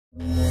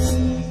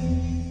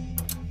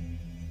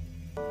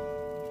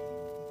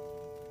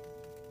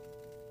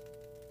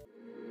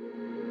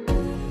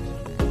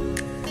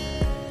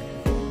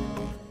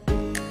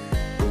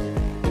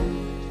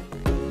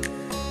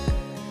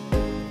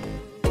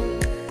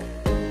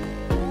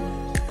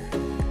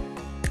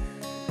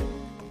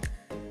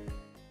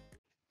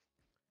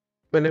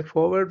When a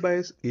forward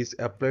bias is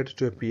applied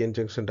to a PN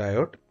junction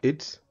diode,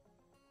 its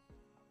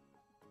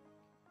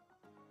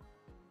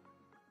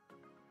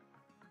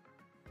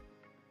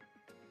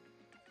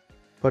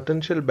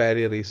potential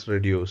barrier is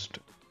reduced.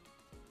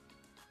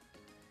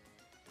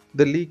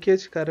 The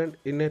leakage current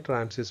in a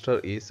transistor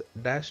is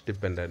dash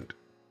dependent.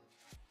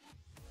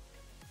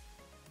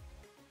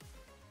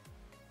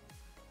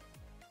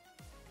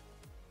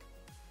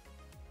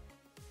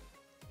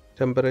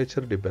 Temperature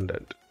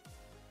dependent.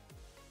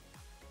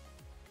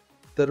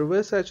 The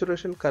reverse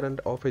saturation current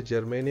of a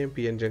germanium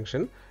PN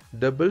junction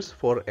doubles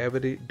for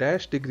every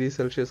dash degree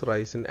Celsius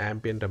rise in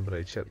ambient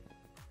temperature.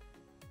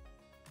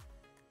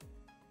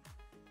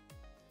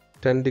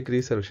 10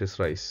 degrees Celsius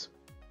rise.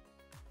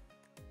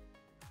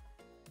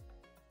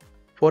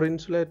 For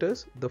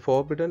insulators, the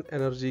forbidden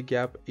energy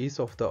gap is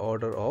of the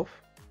order of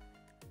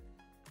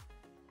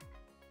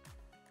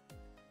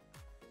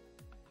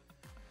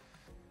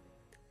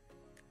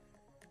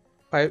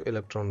 5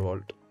 electron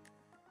volt.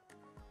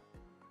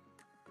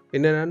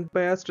 In an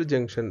unbiased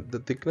junction, the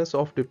thickness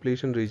of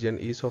depletion region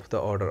is of the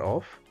order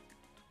of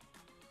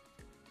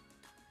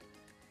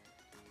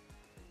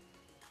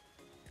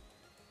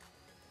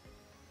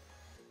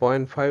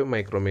 0.5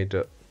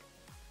 micrometer.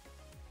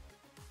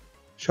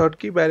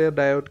 Schottky barrier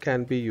diode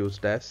can be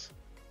used as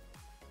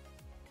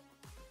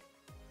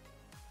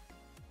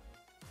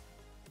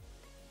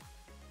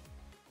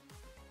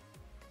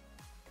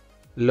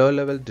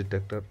low-level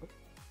detector.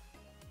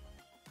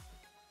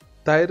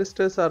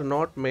 Thyristors are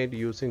not made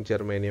using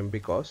germanium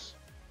because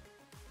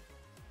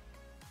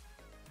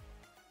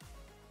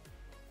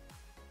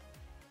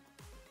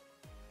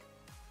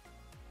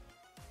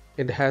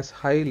it has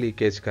high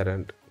leakage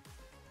current.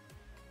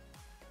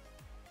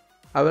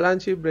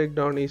 Avalanche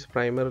breakdown is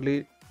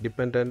primarily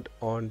dependent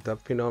on the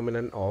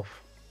phenomenon of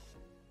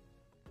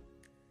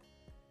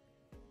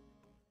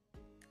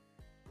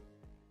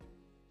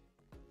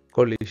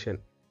collision.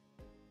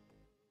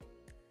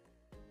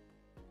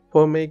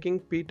 For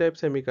making p-type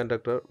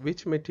semiconductor,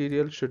 which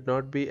material should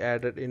not be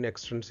added in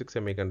extrinsic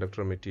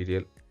semiconductor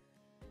material?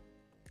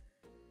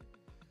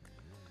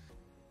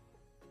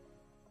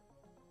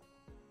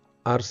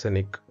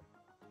 Arsenic.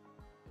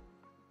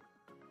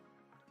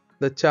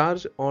 The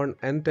charge on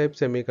n-type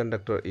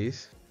semiconductor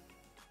is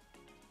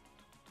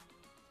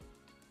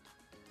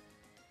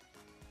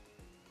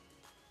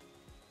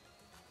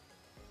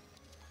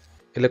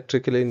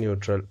electrically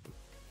neutral.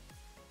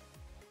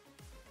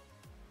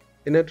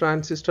 In a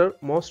transistor,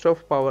 most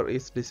of power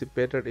is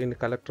dissipated in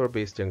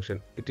collector-base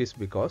junction. It is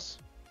because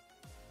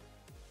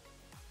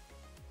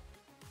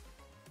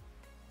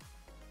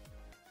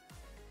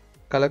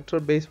collector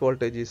base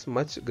voltage is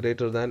much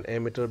greater than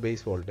emitter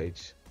base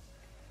voltage.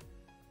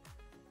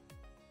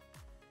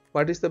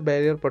 What is the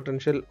barrier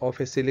potential of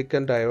a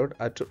silicon diode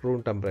at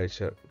room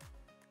temperature?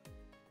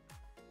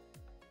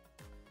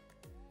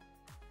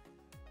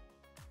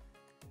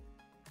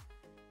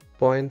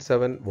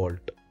 .7 volt.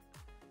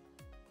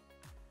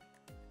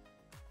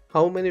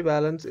 How many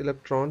valence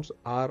electrons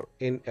are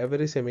in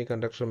every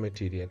semiconductor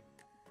material?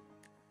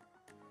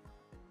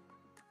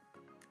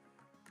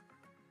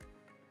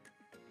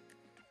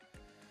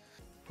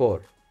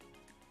 4.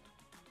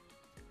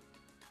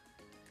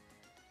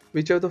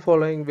 Which of the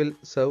following will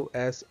serve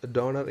as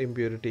donor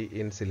impurity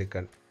in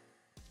silicon?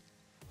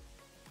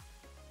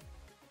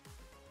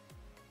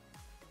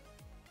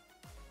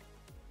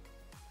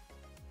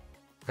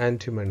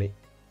 Antimony.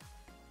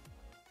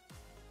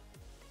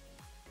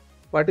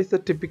 What is the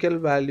typical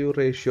value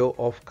ratio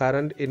of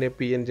current in a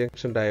PN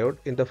junction diode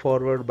in the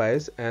forward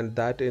bias and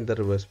that in the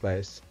reverse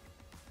bias?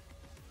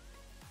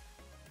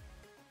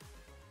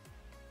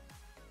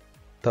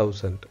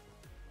 1000.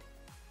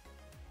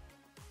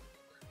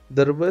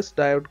 The reverse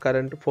diode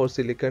current for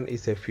silicon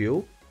is a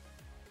few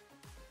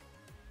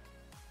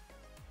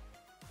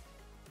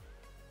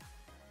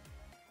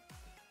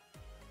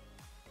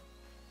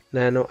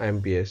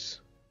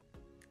nanoamperes.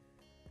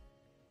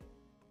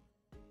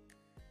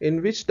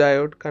 In which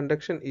diode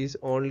conduction is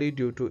only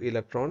due to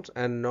electrons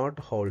and not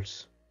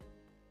holes?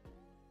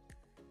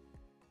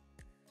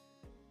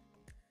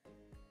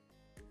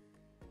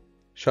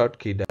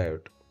 Schottky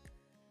diode.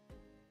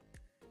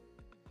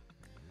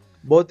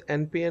 Both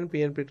NP and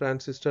PNP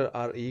transistors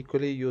are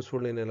equally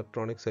useful in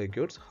electronic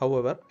circuits.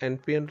 However,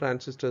 NPN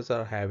transistors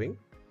are having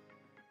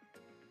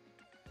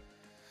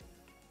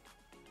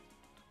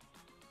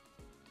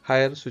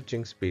higher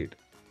switching speed.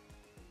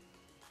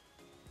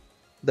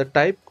 The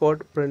type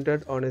code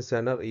printed on a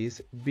Zener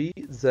is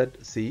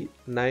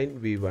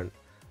BZC9V1.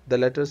 The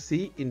letter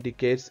C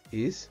indicates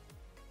is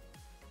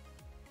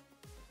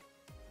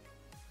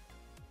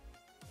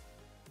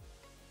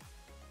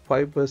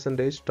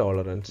 5%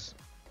 tolerance.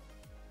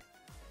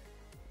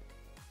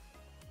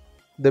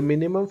 The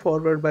minimum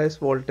forward bias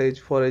voltage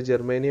for a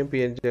germanium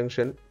PN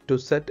junction to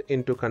set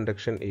into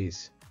conduction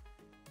is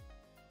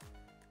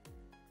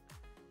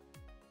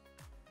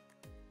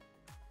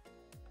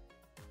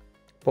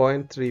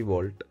 0.3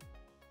 volt.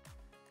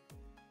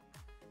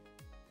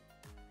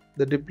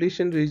 The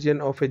depletion region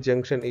of a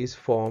junction is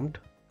formed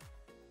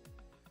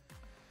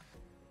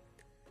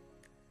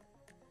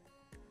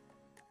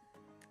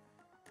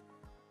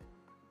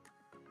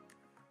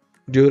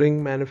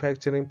during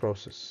manufacturing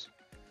process.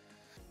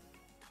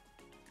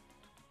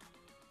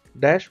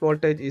 Dash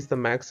voltage is the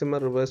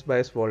maximum reverse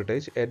bias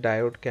voltage a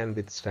diode can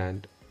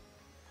withstand.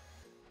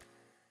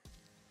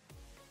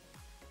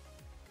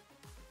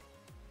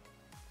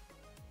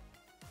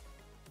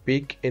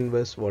 Peak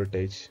inverse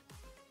voltage.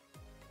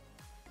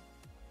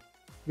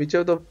 Which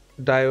of the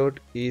diode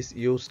is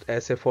used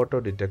as a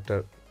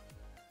photodetector?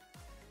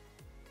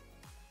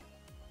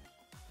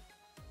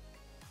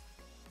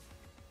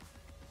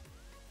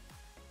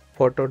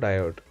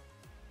 Photodiode.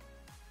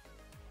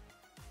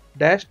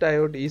 Dash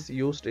diode is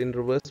used in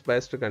reverse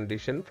biased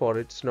condition for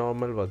its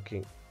normal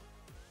working.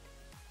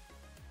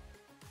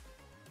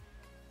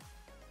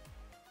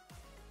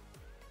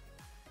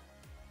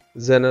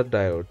 Zener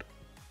diode.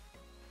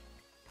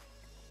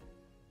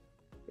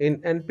 In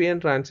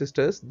NPN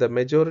transistors, the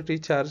majority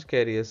charge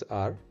carriers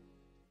are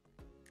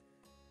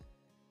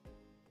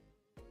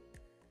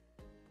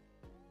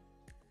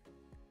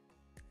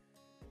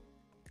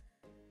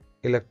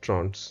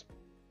electrons.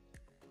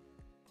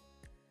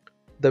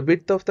 The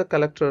width of the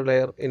collector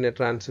layer in a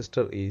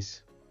transistor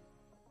is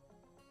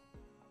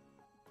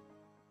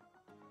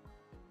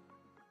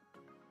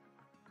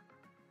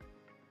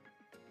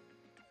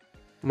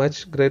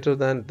much greater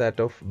than that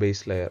of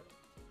base layer.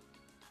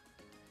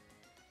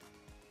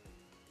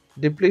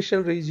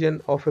 Depletion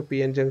region of a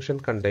PN junction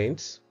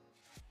contains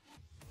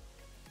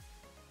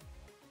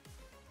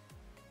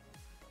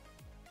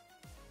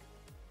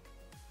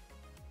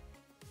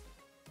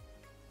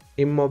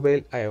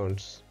immobile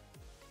ions.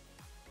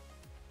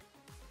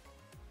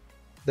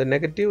 The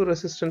negative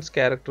resistance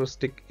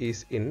characteristic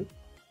is in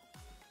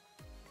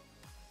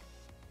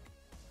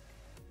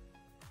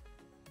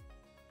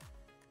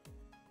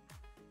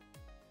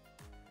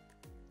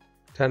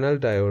tunnel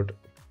diode.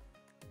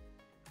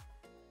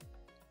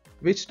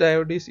 Which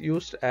diode is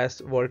used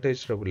as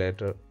voltage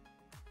regulator?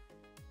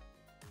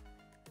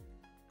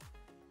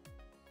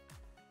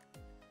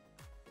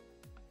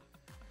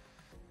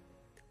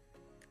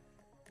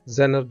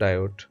 Zener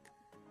diode.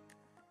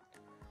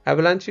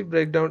 Avalanche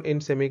breakdown in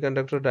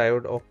semiconductor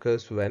diode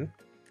occurs when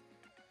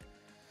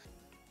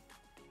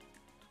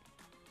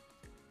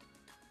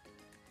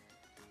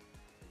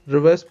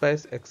reverse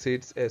bias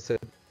exceeds a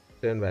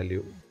certain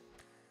value.